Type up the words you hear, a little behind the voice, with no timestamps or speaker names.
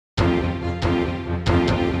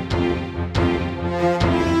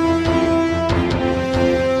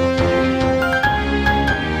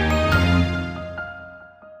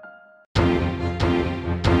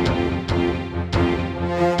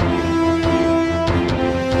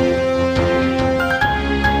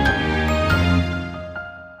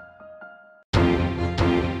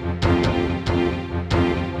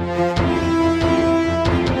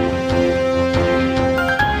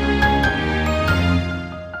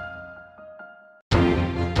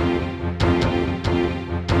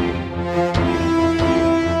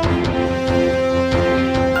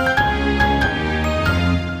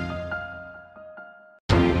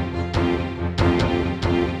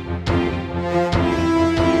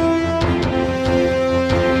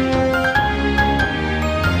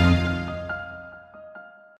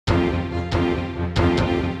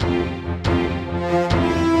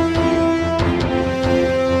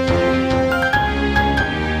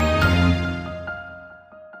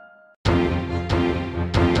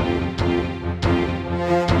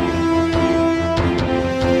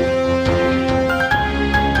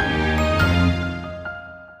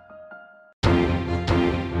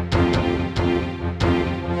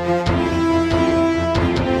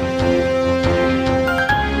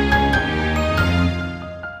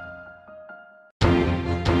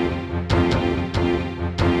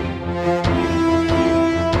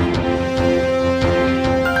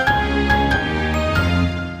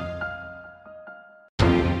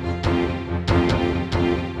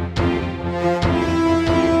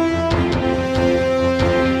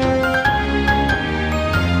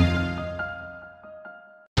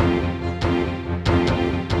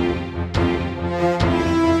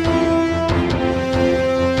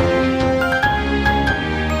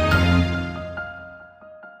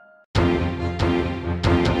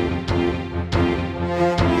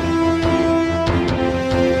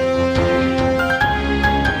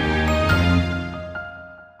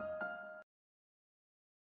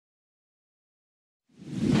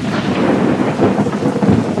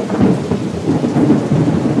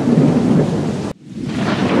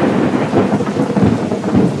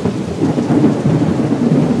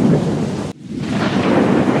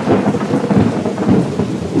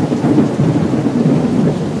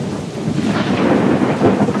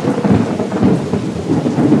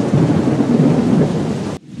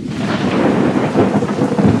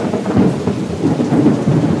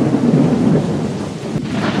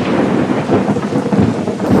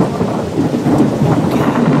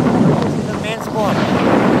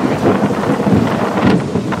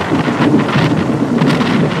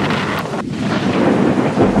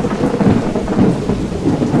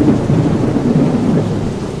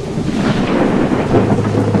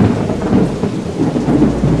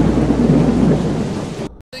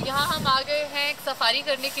Safari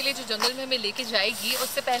करने के लिए जो जंगल में हमें लेके जाएगी,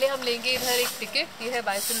 उससे पहले हम लेंगे इधर एक टिकट। ये है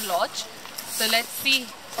bison laws. So let's see.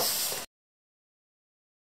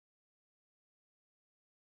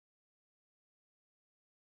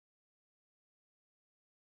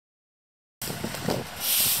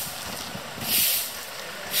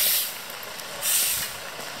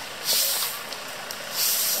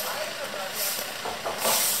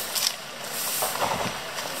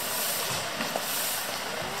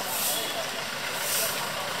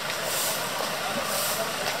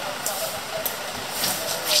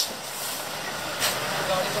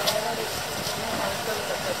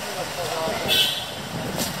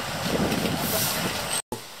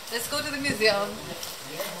 Let's go to the museum.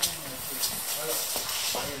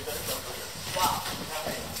 Wow.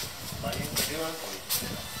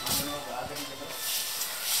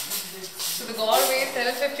 So the Gorge weighs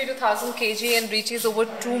 750 to 1000 kg and reaches over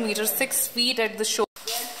 2 meters 6 feet at the shore.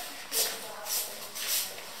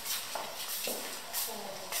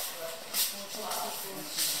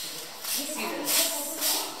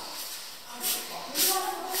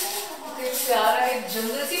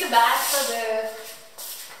 Jungle. See the bats are there.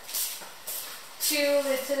 Two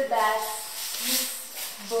little bats,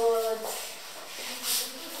 birds.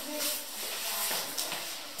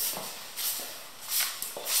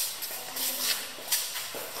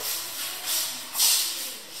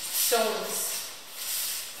 Stones.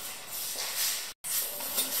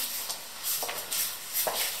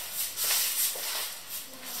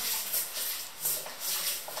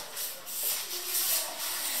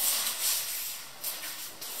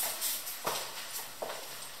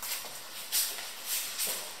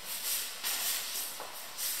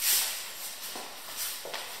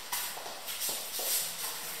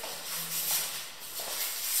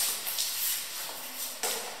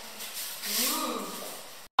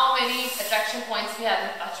 How many attraction points we have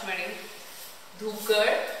in Pachmarhi?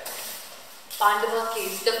 Dhoopgarh, Pandava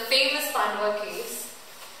caves, the famous Pandava caves,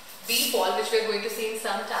 bee fall, which we are going to see in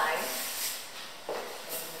some time.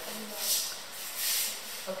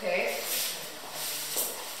 Okay.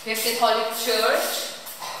 We have Catholic Church,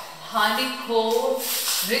 Handi, Khoh,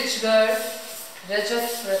 Rejuvenate,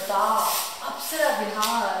 Apsara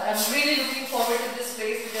Vihar. I'm really looking forward to this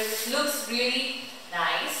place because it looks really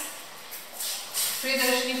nice.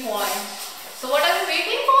 Priyadarshini point. So what are we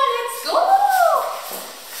waiting for? Let's go!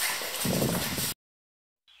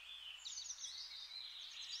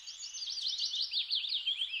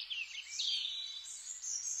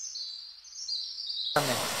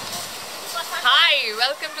 Hi,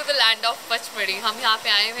 welcome to the land of Pachmarhi. हम यहाँ पे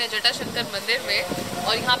आए हुए हैं जटा शंकर मंदिर में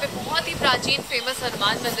और यहाँ पे बहुत ही प्राचीन फेमस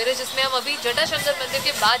हनुमान मंदिर है जिसमें हम अभी जटा शंकर मंदिर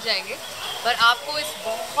के बाद जाएंगे, पर आपको इस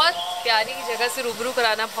बहुत प्यारी जगह से रूबरू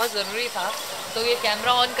कराना बहुत ज़रूरी था, तो ये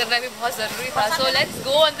कैमरा ऑन करना भी बहुत ज़रूरी था. So let's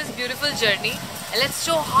go on this beautiful journey and let's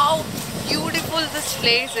show how beautiful this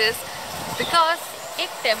place is, because एक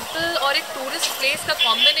टेम्पल और एक टूरिस्ट प्लेस का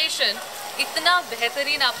कॉम्बिनेशन इतना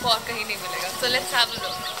बेहतरीन आपको और कहीं नहीं मिलेगा. So let's have a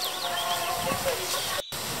look.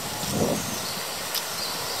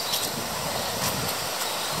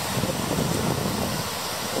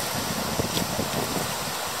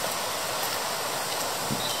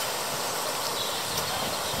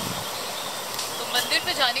 मंदिर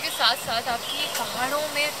पे जाने के साथ साथ आपकी पहाड़ों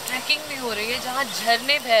में ट्रैकिंग भी हो रही है जहाँ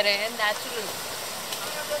झरने बह रहे हैं नेचुरल.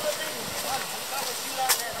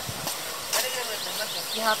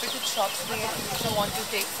 यहाँ पे कुछ शॉप्स भी हैं. I want to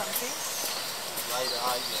take something.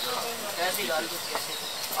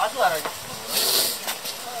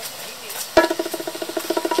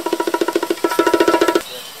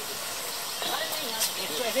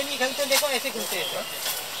 ऐसे नहीं घंटे देखो, ऐसे घंटे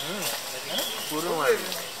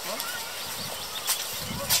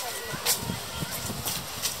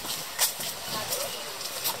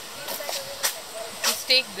Just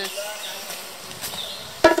take this.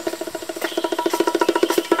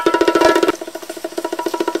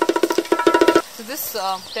 So this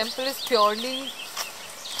temple is purely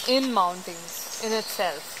in mountains in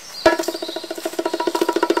itself.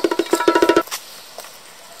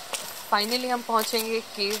 Finally हम पहुंचेंगे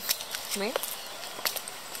केव में.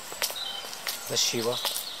 The Shiva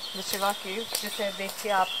केव, जिसे देख के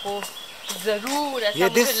आपको जरूर ऐसा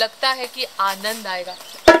मुझे लगता है कि आनंद आएगा.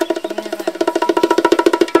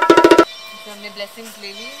 हमने ब्लेसिंग्स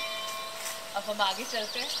ले ली, अब हम आगे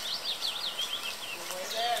चलते हैं.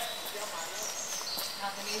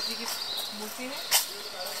 गणेश जी की मूर्ति है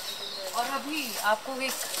और अभी आपको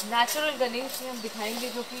एक नेचुरल गणेश जी हम दिखाएंगे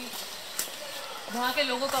जो कि वहाँ के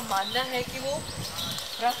लोगों का मानना है कि वो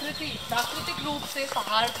प्राकृतिक रूप से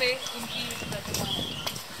पहाड़ पे उनकी प्रतिमा है.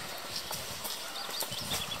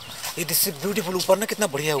 ये दिस इज ब्यूटीफुल। ऊपर ना कितना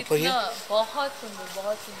बढ़िया है ऊपर ये। बहुत सुंदर,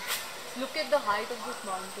 बहुत सुंदर। Look at the height of this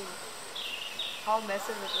mountain, how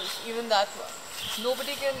massive it is. Even that one,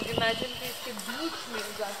 nobody can imagine कि इसके बीच में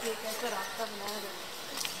जाके कैसा रास्ता बनाया गया।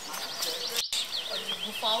 और ये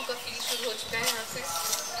गुफाओं का फील शुरू हो चुका है यहाँ से।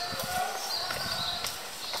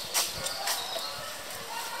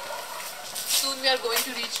 Soon we are going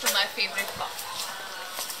to reach to my favorite part.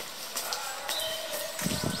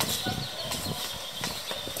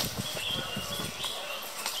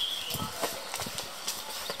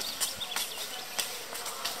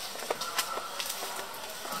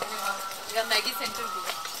 या मैगी सेंटर भी।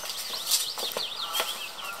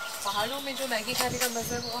 पहाड़ों में जो मैगी खाने का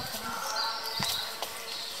मजा है वो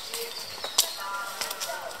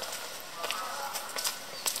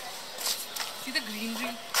See the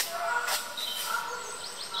greenery.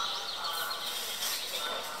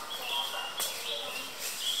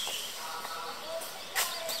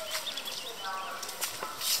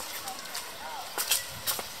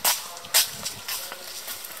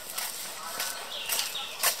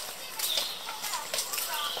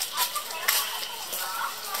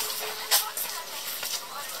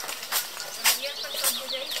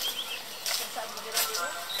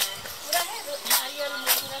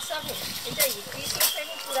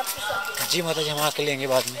 जी माता जी, हम आके लेंगे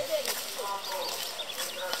बाद में।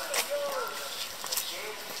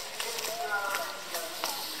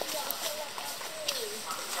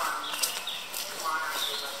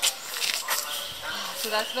 So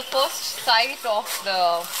that's the first site of the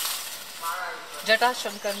Jata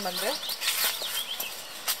Shankar Mandir.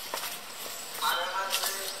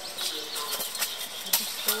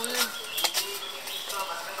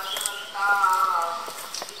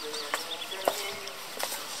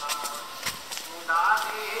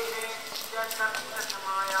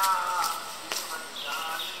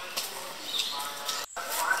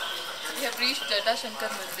 We have reached Jata Shankar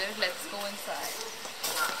Mandir. Let's go inside.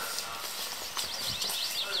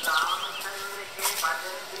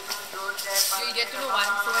 You get to know why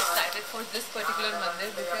I'm so excited for this particular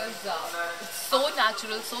mandir because it's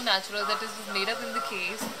so natural that it is made up in the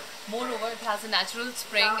caves. Moreover, it has a natural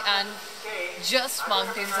spring and just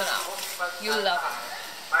mountains around. You'll love it.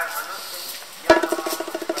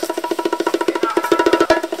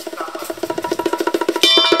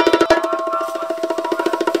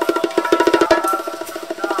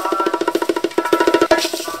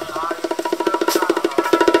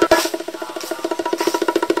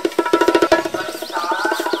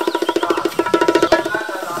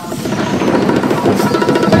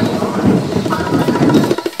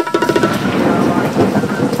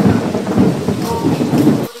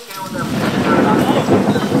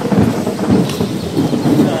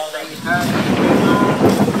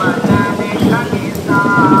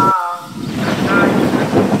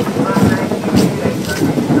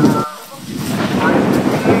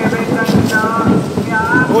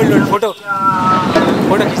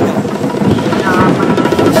 Photo खींचते हैं।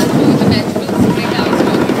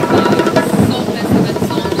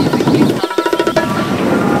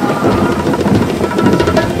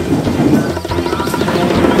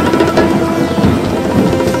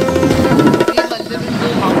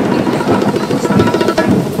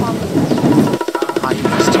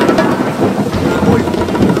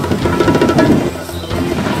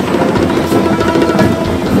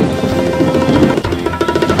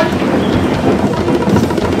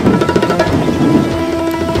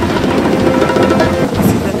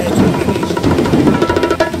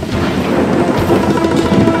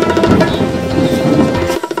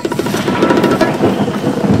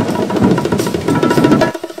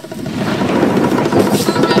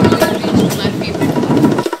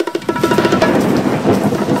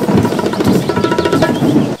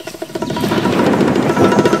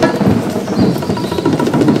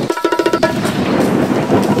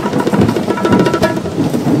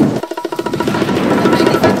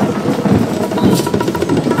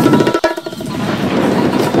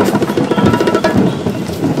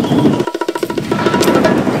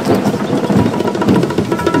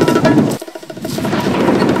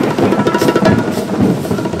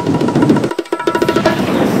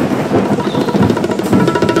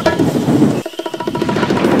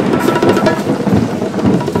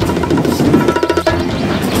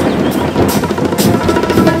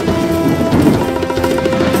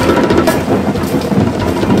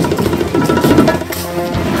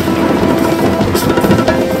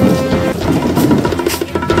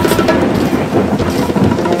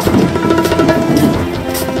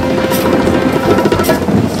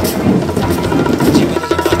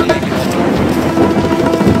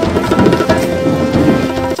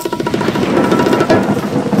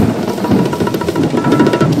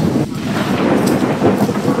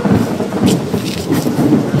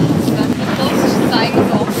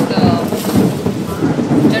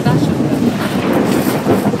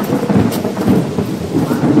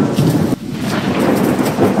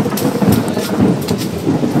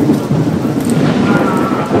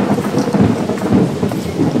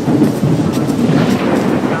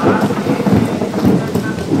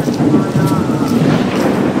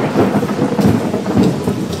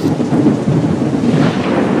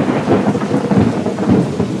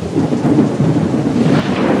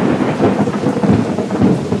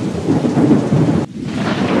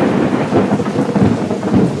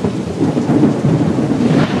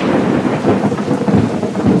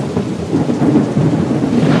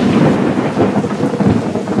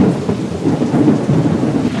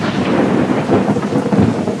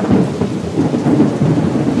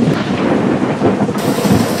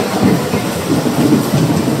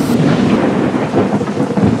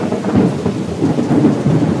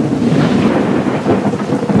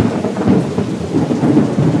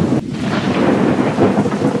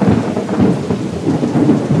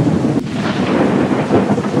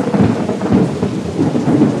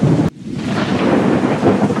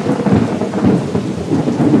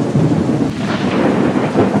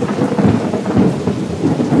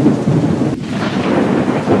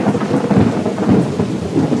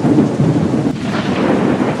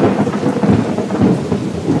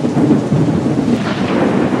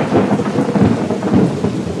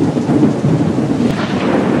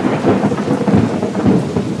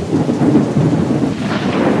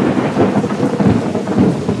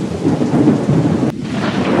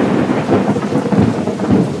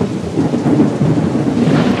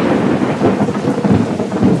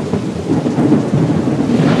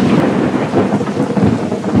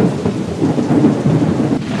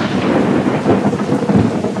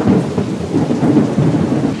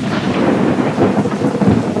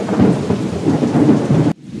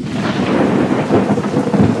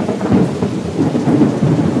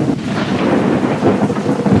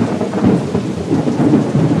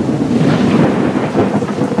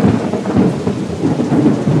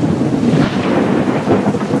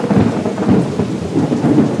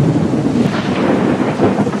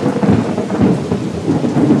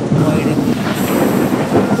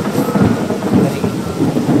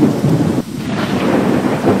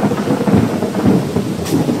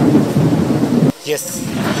 Yes.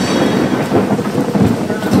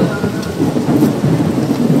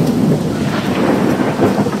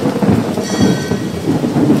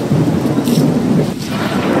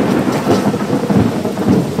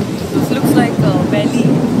 This looks like a valley.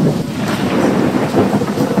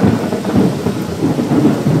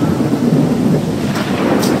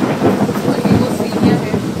 और ये वो सीढ़ियाँ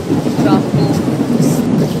हैं जो आपको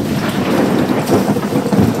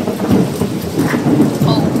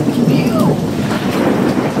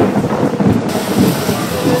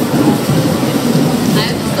I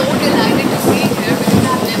am so delighted to see here because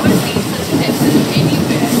I have never seen such a temple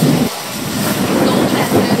anywhere. So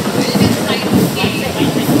massive, built inside the cave, and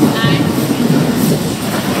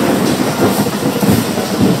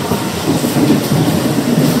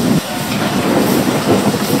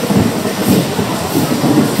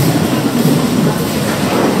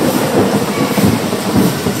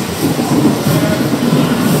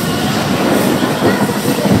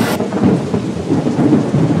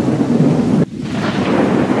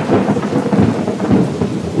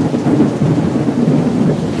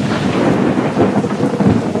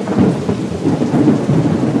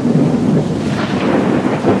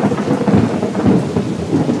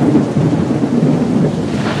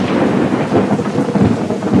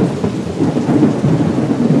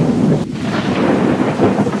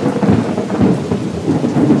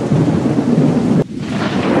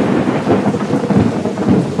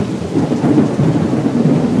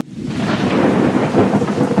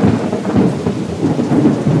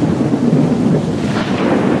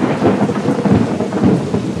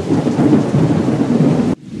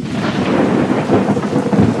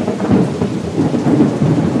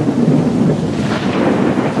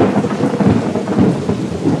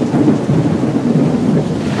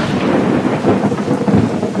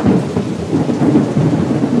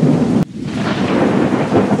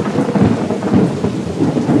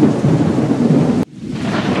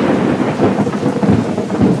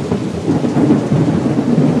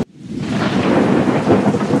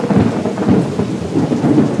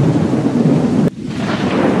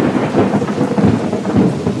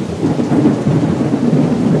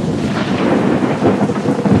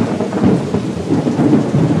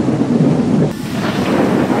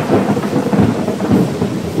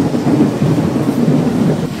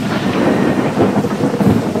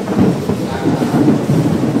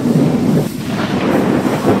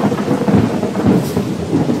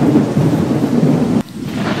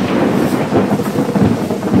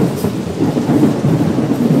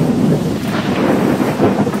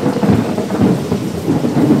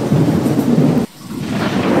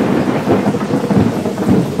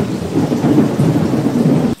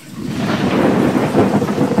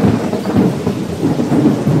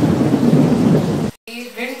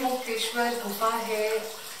गुफा है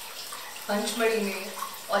पंचमढ़ी में,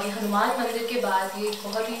 और ये हनुमान मंदिर के बाद ये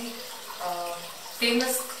बहुत ही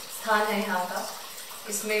फेमस स्थान है यहाँ का।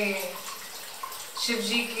 इसमें शिव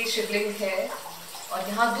जी की शिवलिंग है और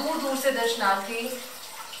यहाँ दूर दूर से दर्शनार्थी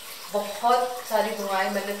बहुत सारी दुआएं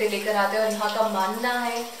मन्नतें लेकर आते हैं, और यहाँ का मानना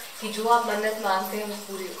है कि जो आप मन्नत मांगते हैं वो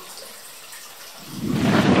पूरी होती है।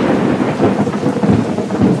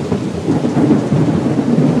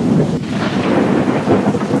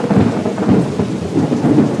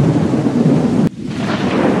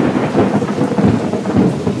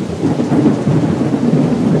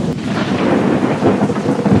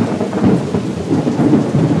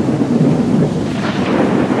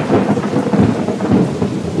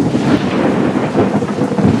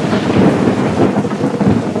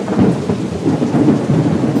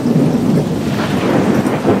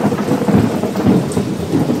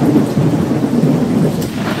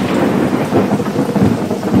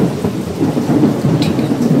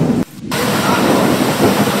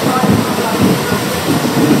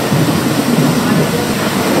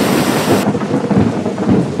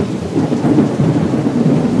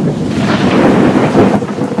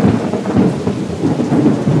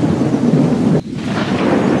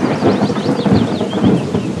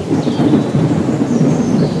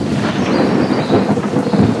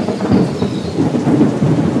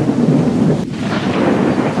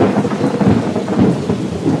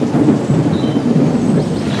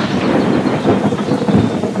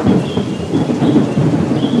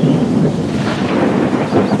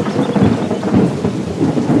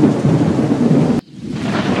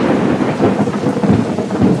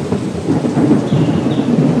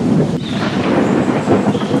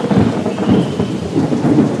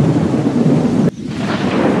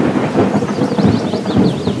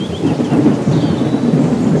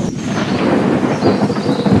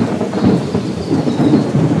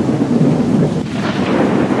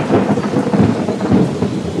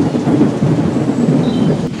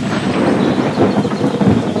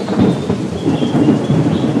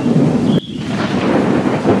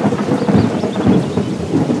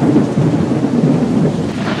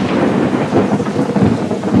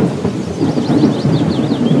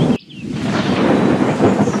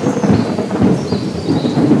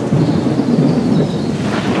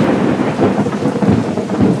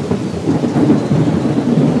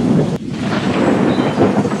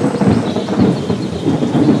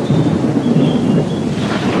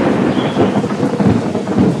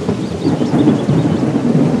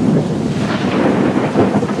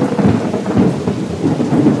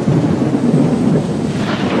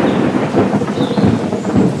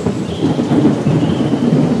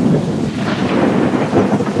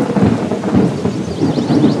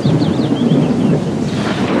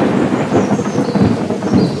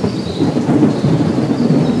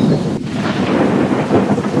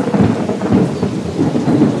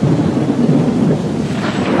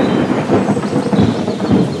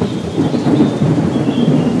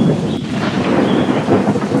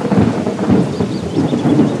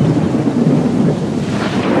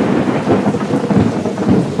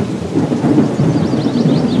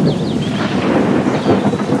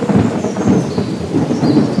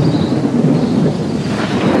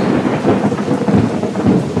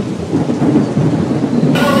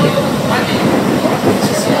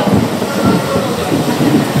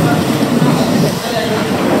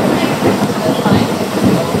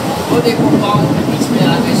 देखो गाँव के बीच में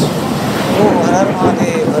आ गए। ओ हर हर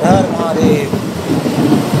महादेव, हर हर Mahadev.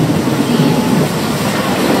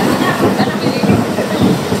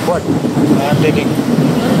 What? I am taking.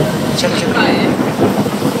 चल चल।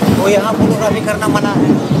 वो यहाँ फोटोग्राफी करना मना है।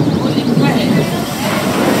 वो लिखा है।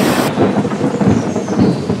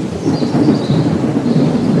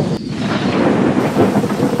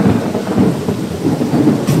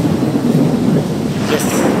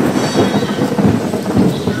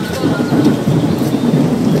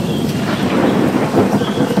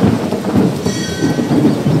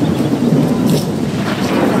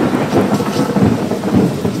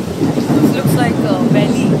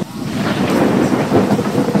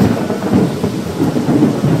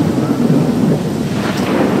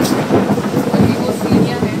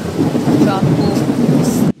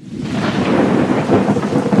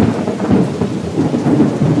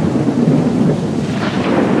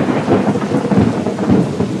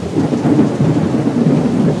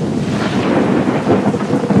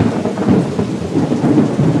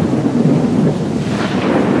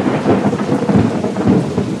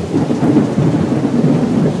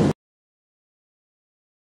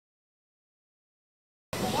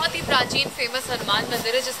 प्राचीन फेमस हनुमान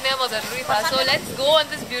मंदिर है जिसमें हम जरूरी था. So let's go on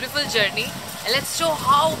this beautiful journey and let's show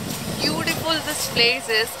how beautiful this place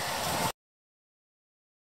is.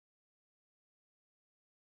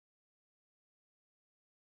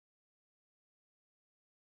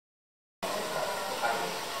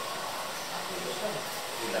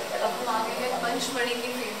 अब हम आ गए हैं पंचमढ़ी के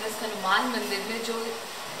फेमस हनुमान मंदिर में, जो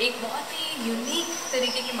एक बहुत ही यूनिक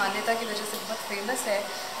तरीके की मान्यता की वजह से बहुत फेमस है.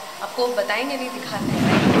 आपको बताएंगे नहीं, दिखाते हैं.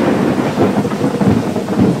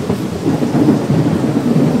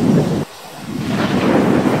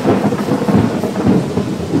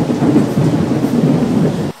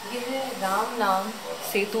 ये है राम नाम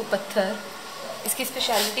सेतु पत्थर. इसकी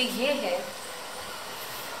स्पेशलिटी ये है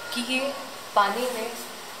कि ये पानी में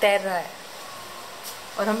तैर रहा है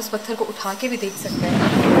और हम इस पत्थर को उठा के भी देख सकते हैं.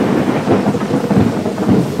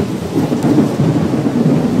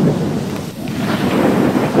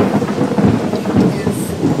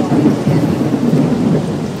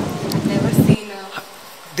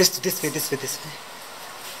 This way.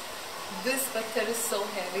 This pathar is so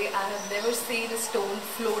heavy. I have never seen a stone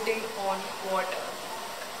floating on water.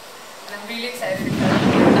 And I'm really excited to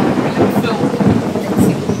float. Let's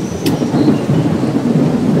see.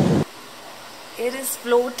 It is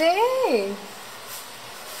floating.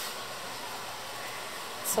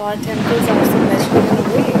 So our temples are so magical in a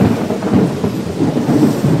way.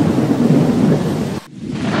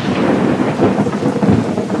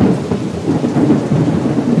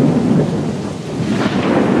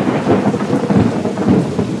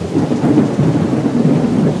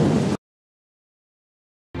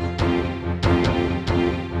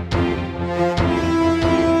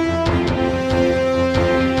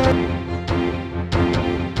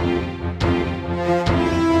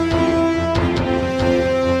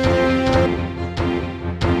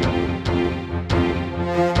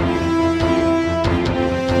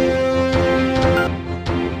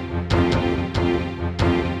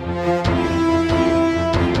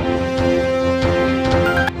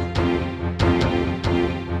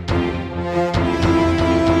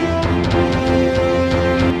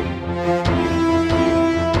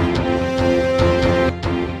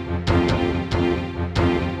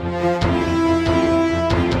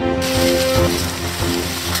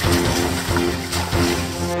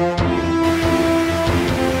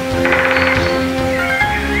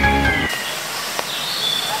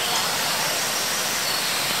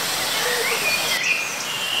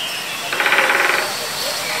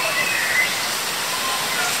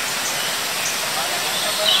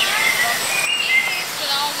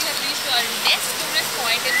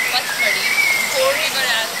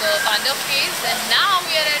 Pandava caves, and now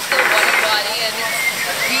we are at the water body, and it's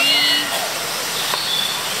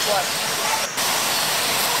what?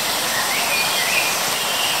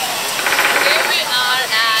 Here we are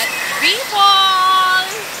at B-Fall.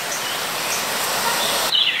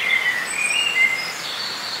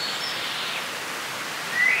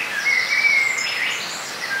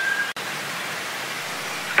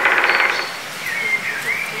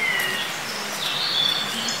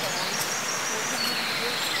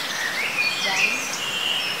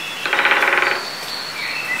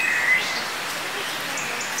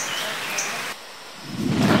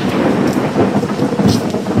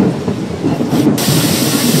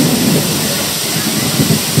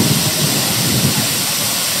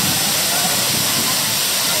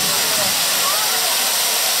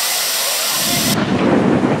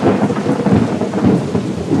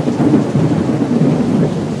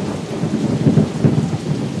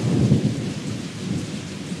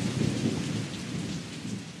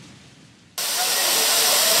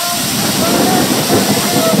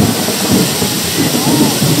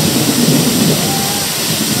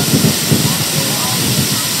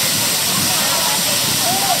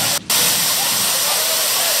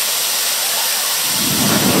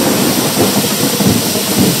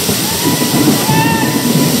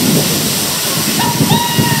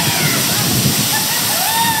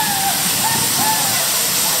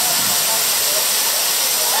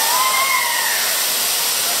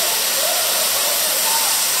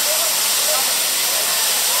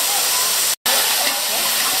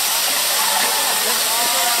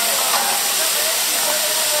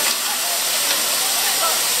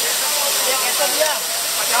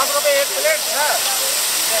 ₹50 एक plate है।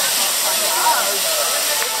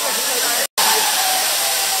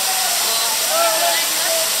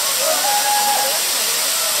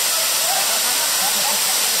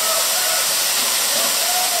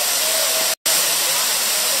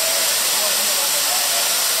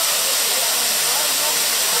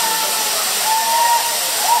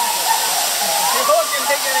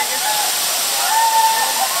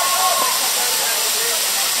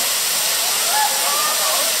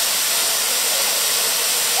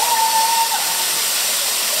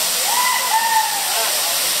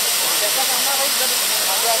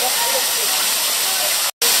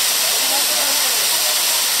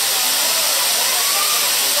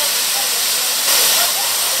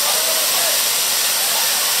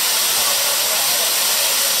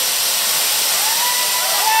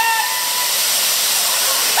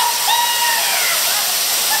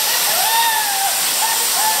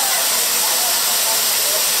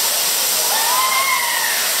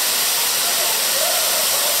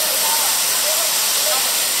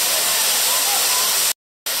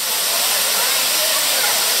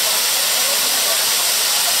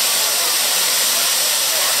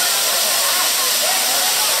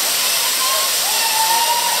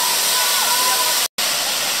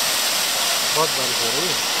 बहुत बारिश हो रही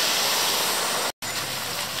है।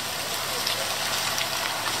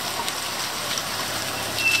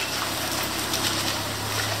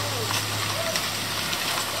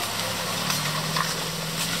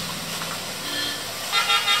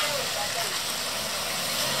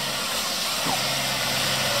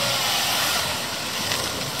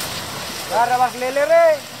 यार रवाक ले ले रे,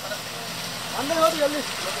 अंदर हो जल्दी।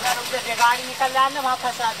 गाड़ी निकल जाए ना, वहाँ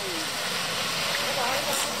फंसा देंगे।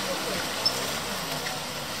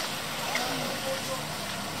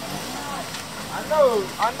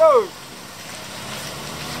 Ando.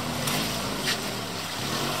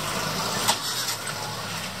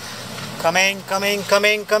 Coming. Hi,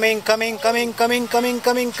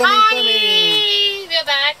 we're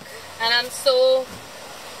back, and I'm so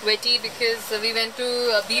wetty because we went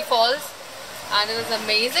to B Falls, and it was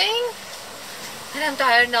amazing. And I'm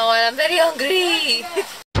tired now, and I'm very hungry.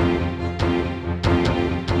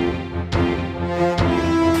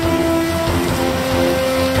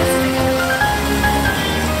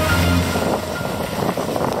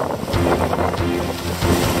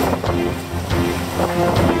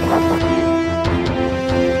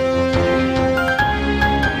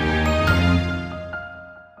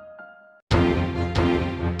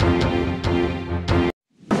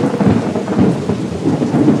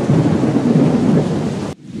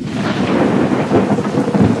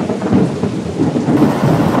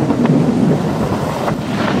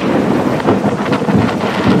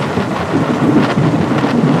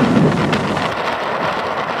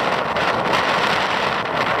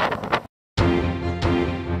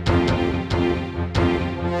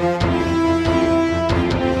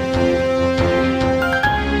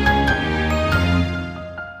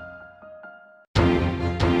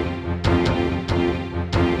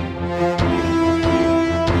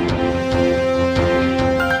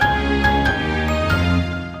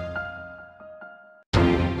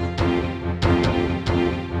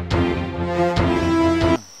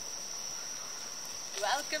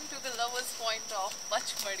 Welcome to the lowest point of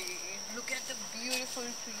Pachmarhi. Look at the beautiful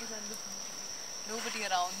trees and the nobody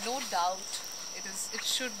around. No doubt, it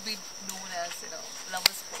should be known as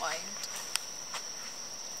lowest point.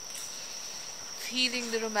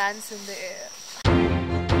 Feeling the romance in the air.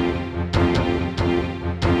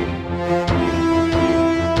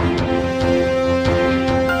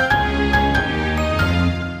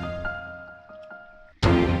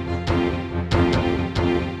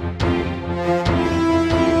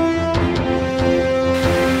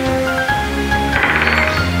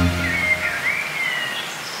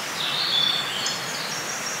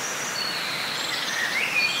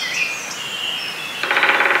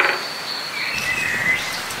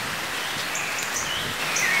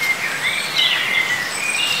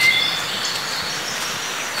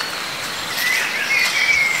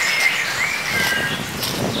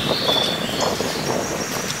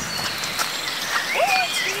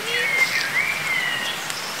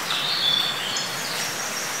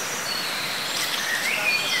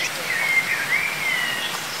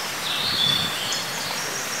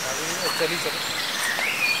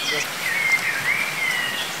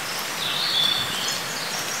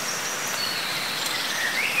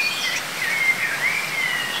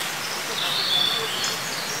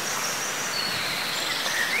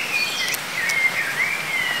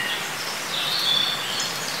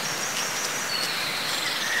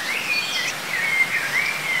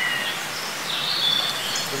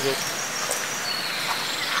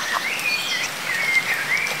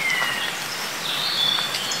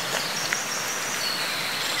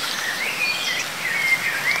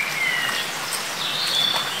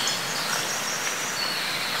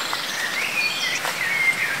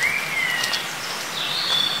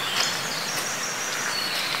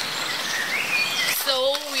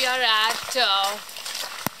 we are at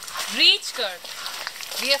Rejuvenate.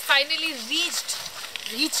 We have finally reached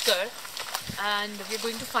Rejuvenate, and we are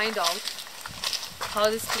going to find out how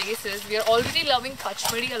this place is. We are already loving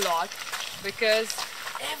Pachmarhi a lot because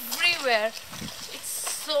everywhere it's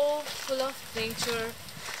so full of nature.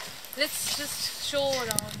 Let's just show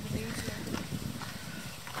around the nature.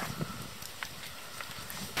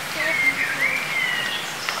 So beautiful.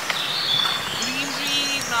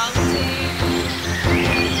 Greenery, mountains,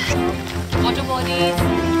 water bodies.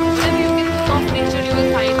 Whatever you can think of nature, you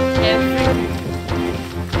will find everything.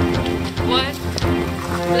 One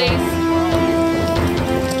place.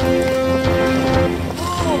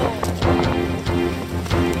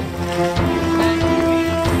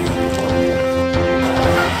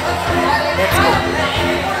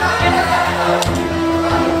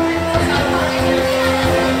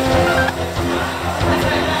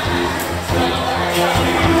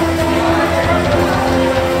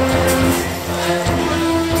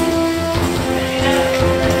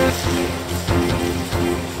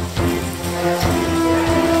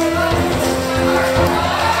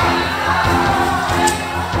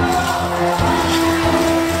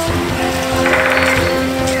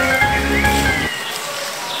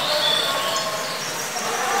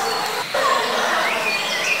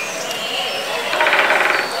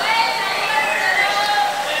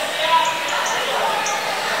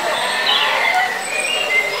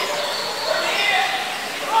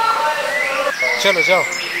 चलो जाओ।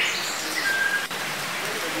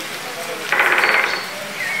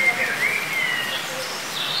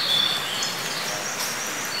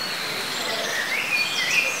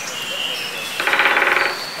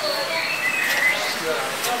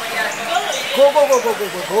 Go go go go go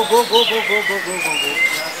go go go go go go go go go go।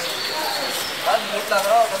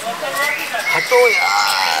 हटो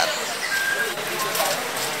यार।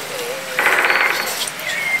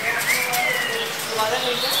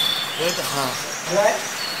 हाँ।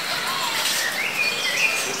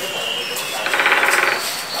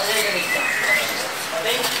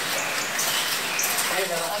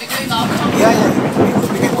 Yeah, yeah.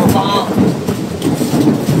 We can go far.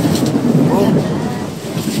 Oh,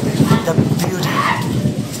 the beauty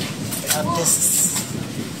of this.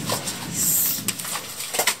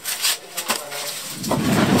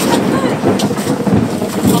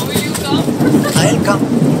 How will you come? I'll come.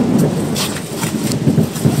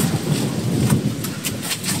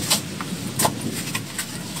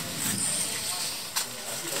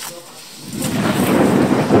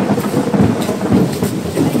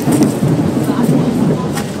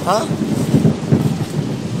 Huh?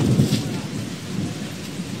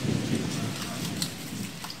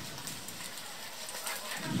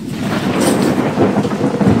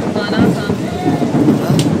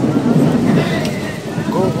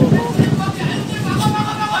 Go, go, go.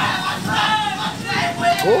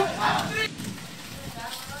 Go?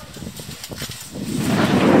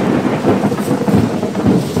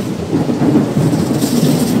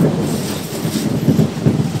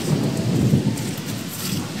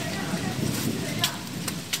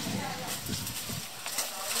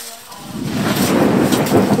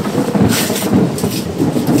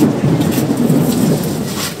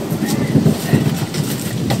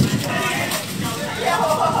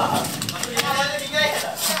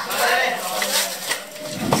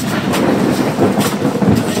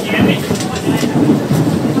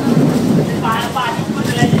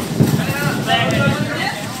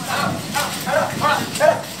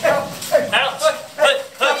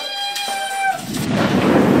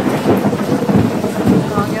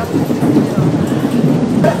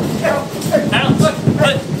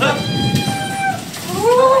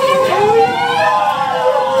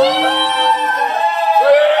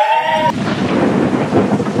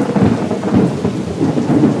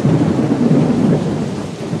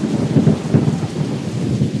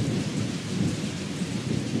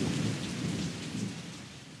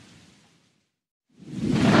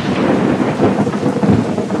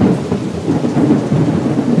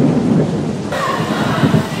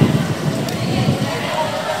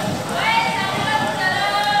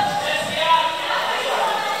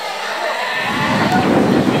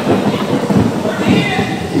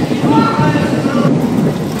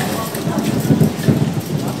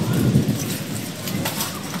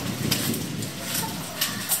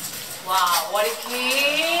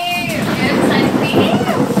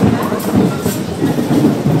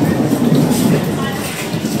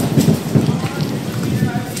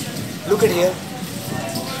 Look at here.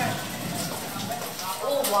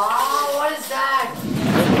 Oh wow, what is that?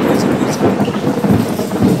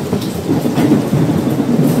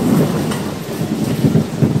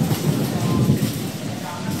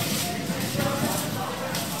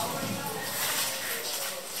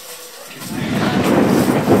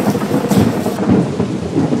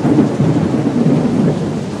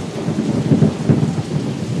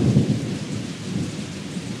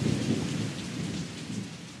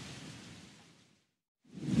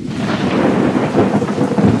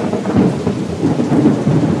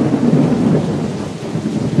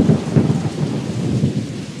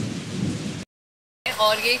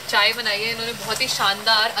 और ये चाय बनाई है इन्होंने, बहुत ही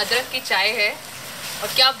शानदार अदरक की चाय है और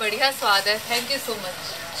क्या बढ़िया स्वाद है। थैंक यू सो मच,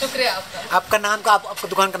 शुक्रिया आपका। आपका नाम का आपका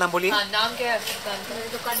दुकान का नाम बोलिए। हाँ, नाम क्या है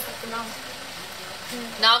दुकान का? नाम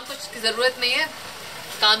नाम कुछ की जरूरत नहीं है,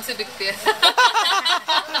 काम से बिकती है।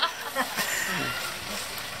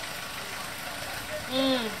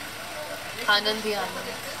 आनंद ही आनंद।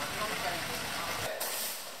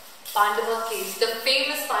 पांडवा caves, the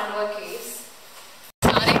famous Pandava caves.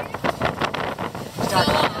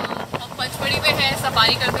 हम पचमढ़ी में है,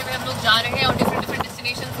 सफारी करते हुए हम लोग जा रहे हैं और डिफरेंट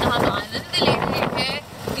डेस्टिनेशंस का हम आनंद ले रहे हैं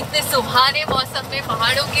इतने सुहाने मौसम में,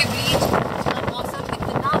 पहाड़ों के बीच। मौसम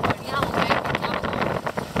इतना बढ़िया हो गया है, क्या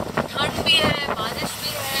बताऊं। ठंड भी है, बारिश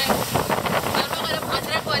भी है, गर्मा गर्म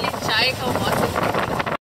अदरक वाली चाय का मौसम।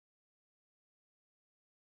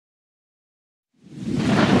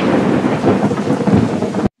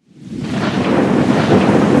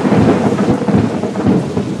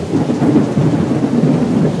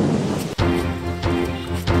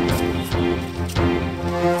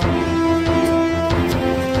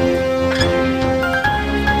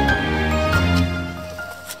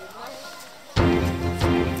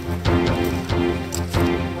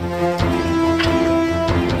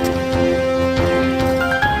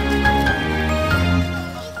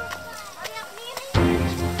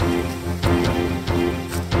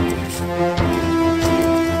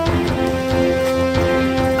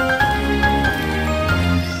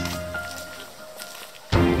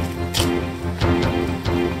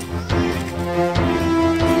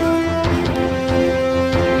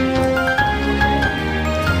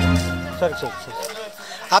 Sorry.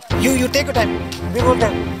 You take your time. We go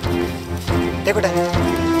time. Take your time.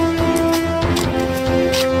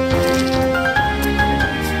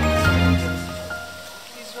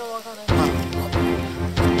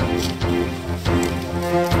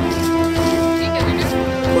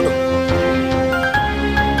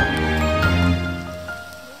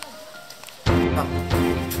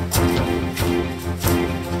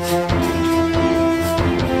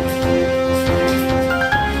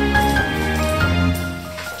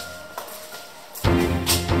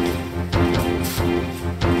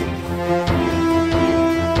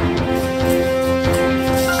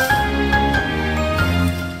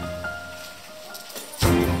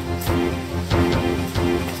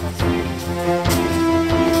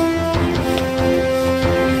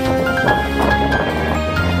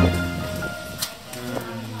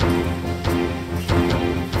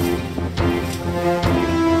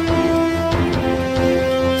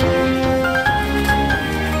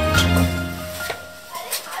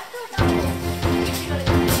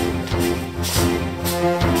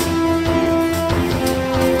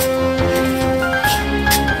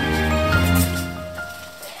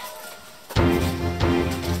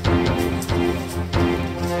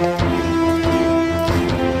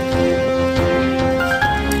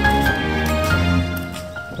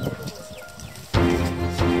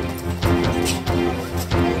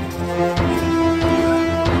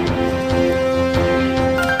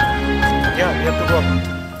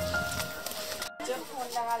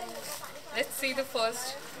 Let's see the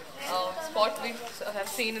first spot we have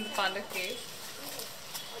seen in the Panda cave.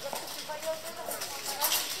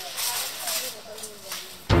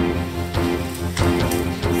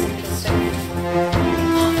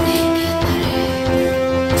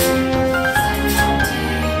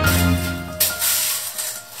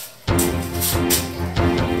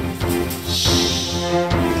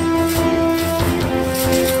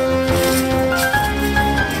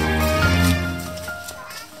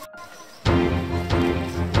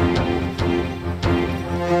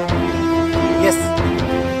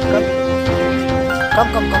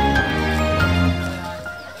 Come.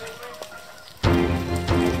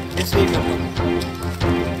 This way come.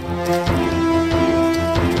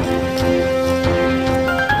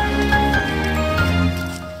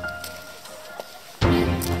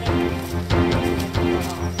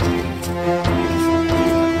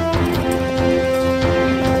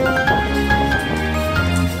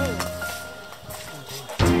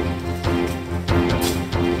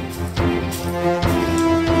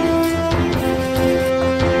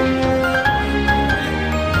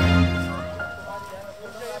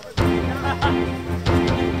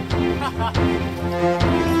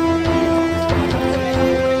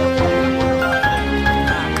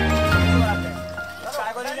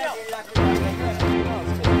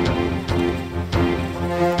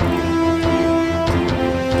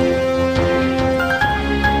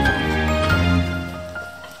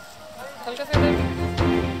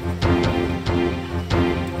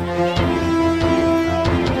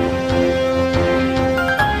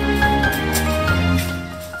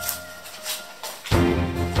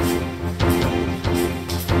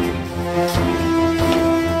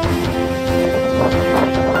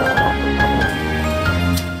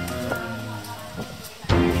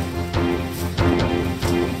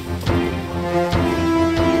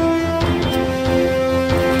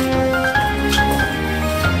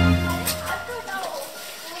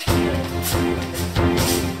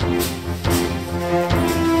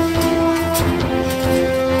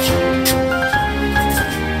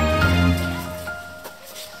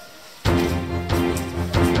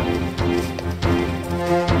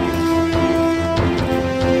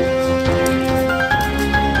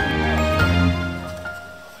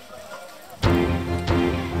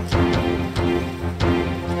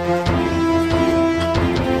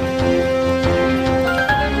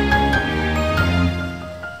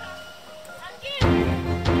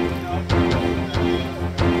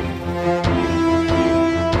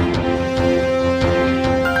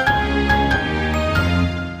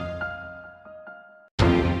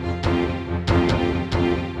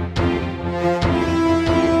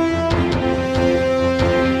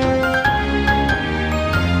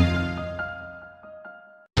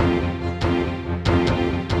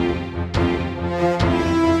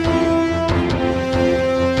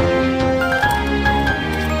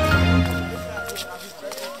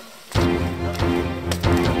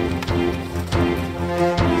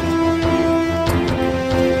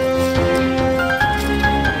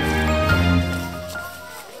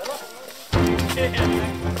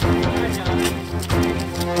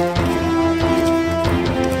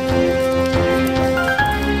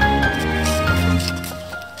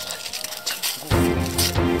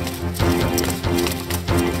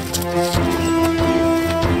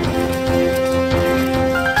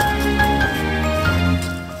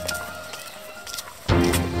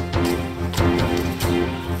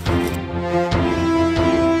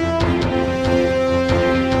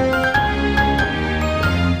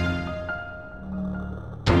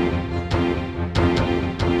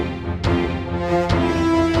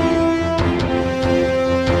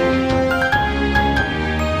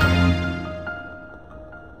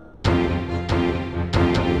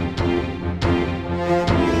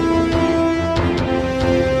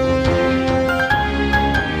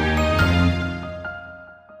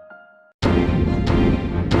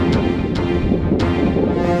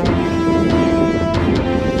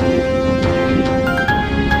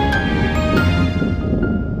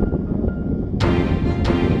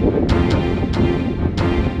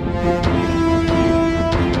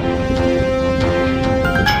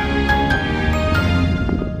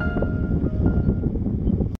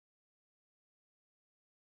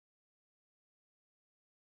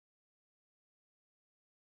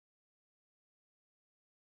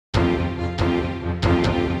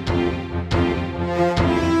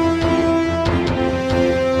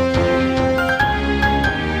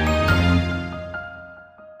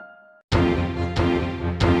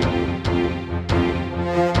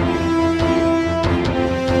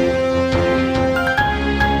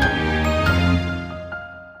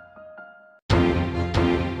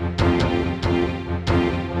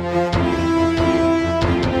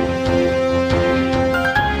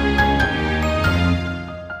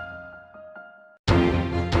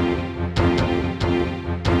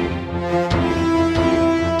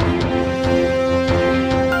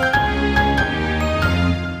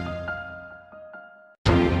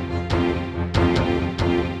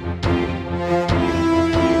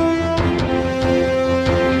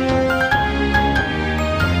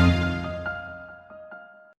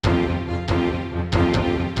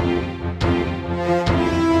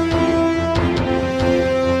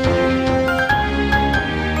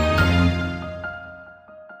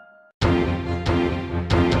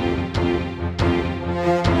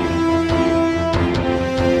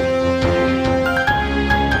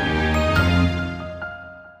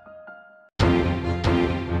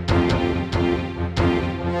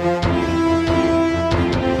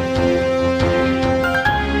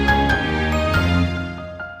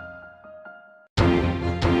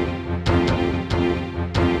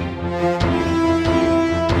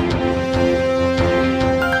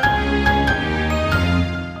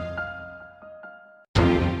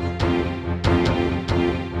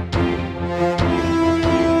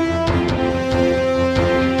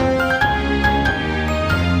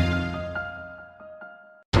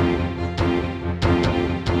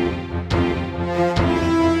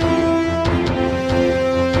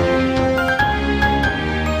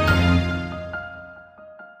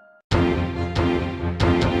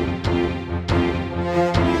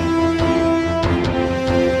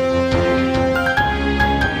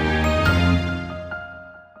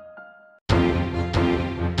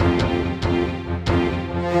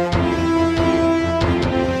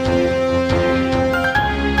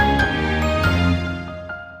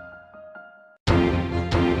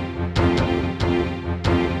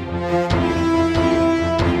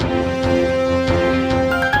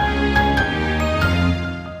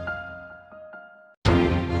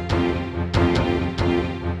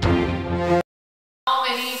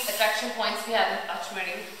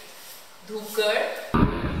 Dhupgarh.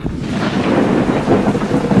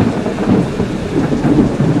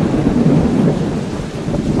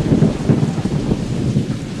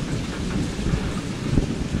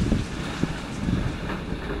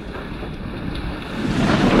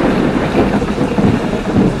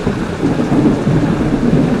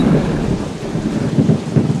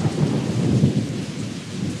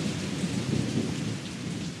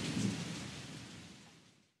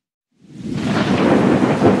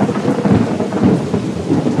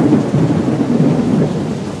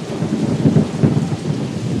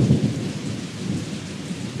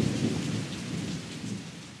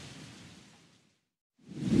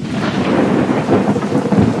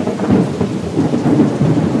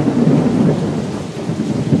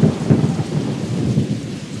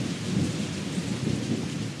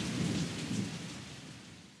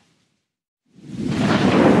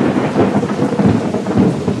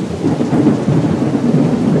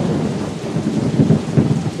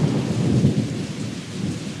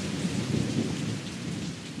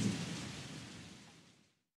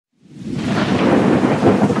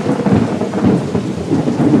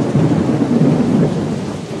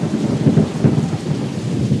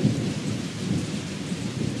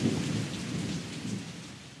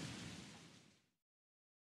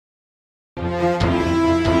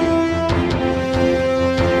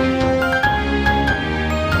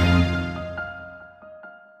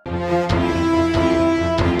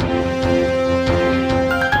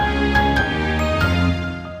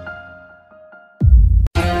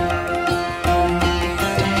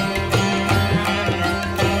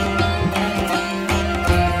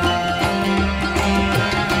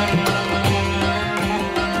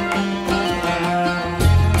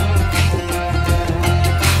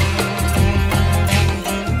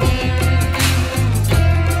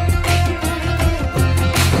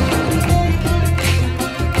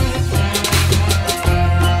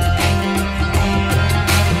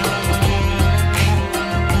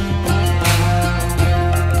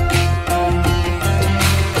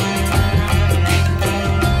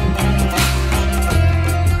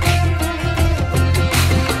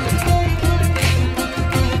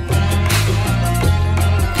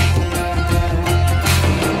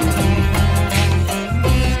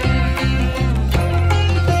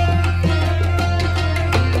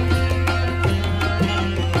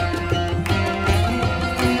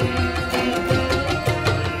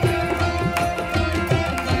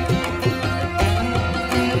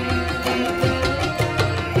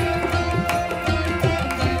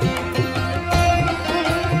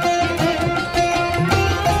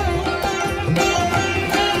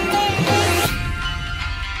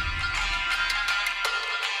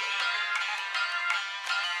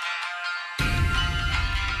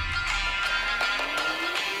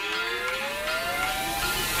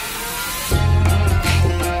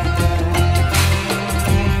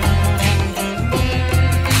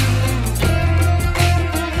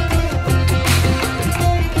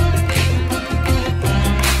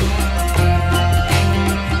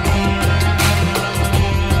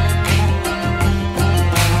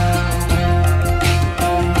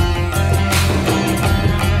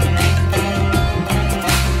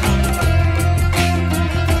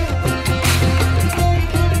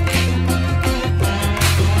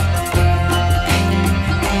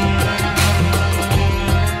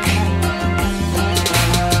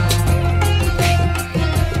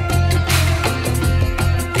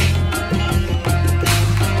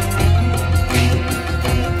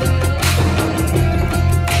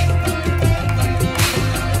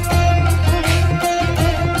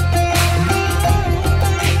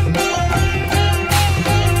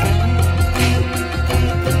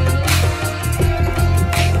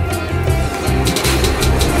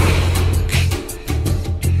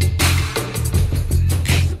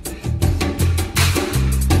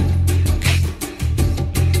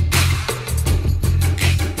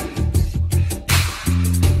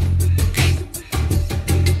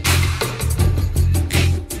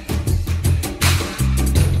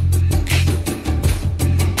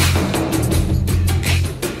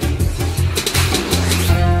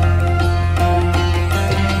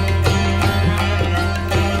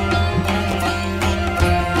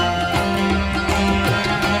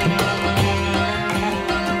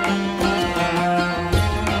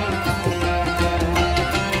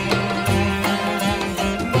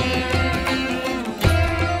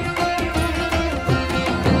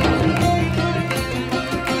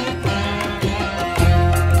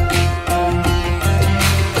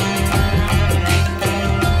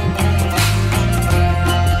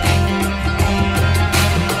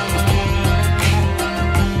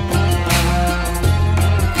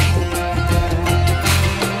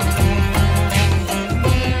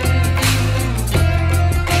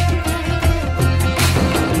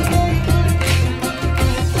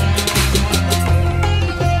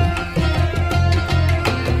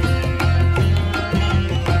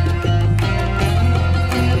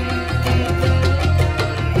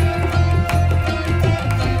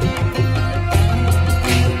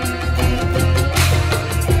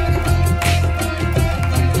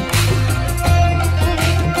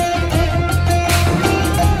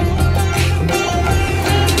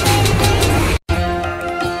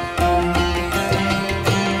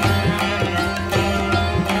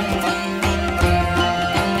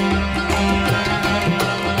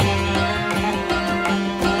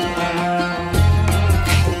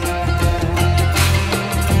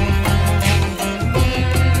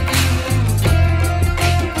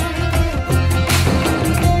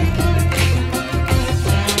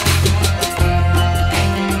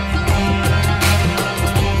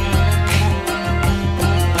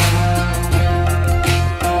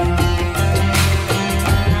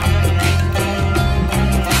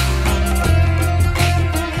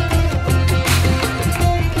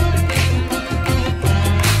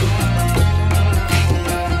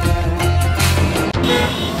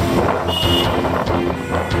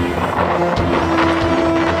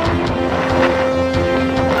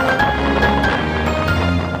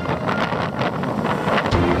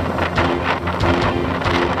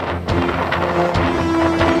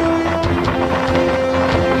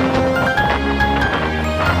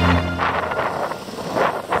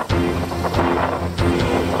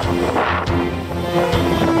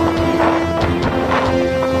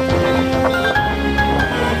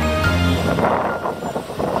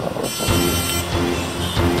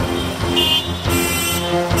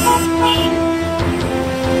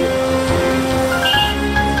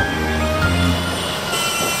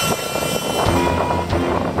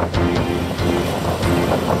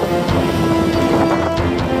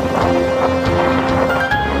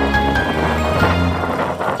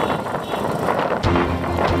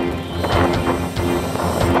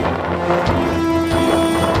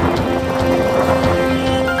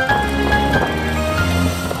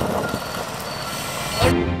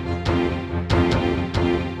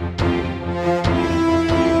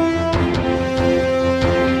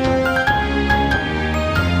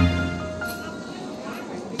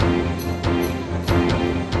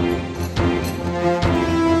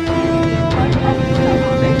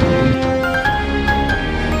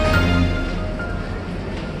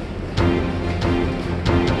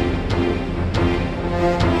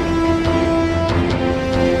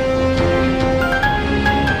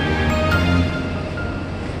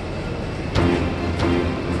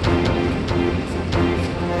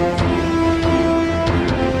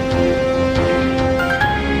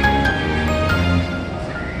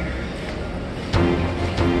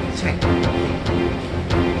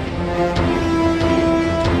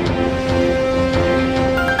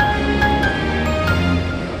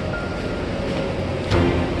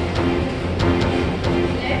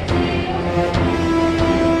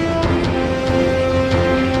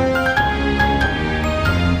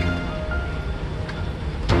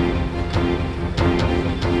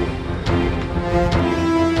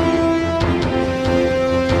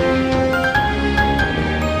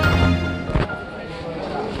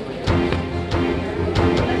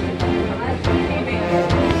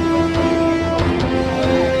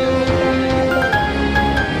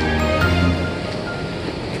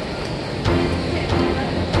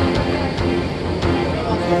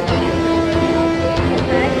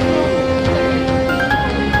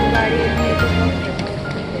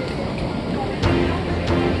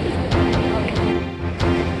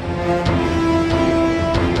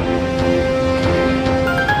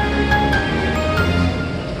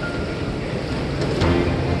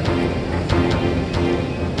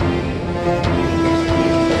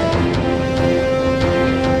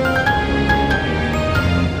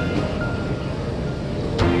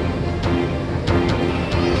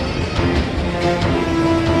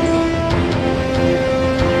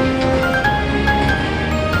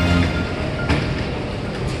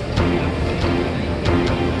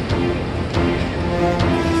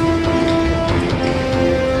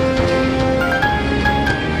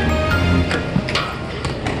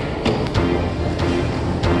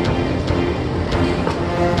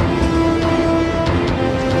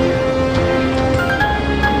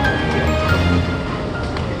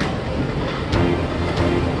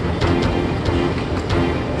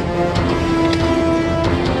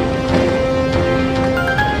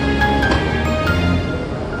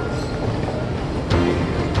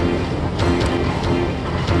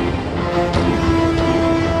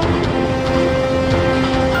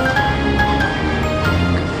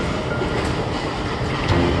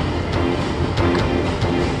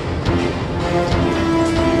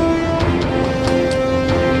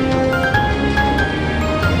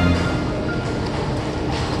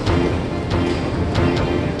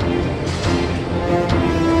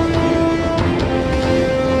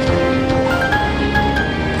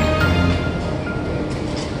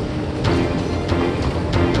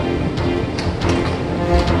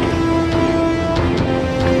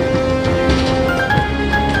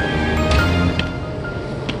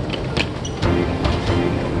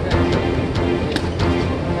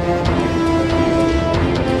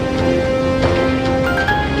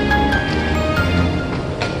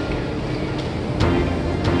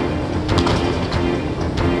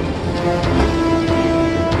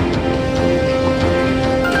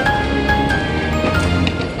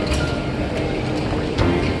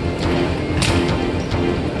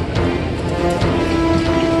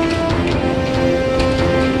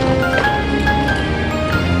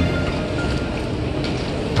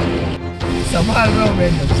 संभाल रहा हूँ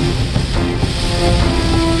मैं।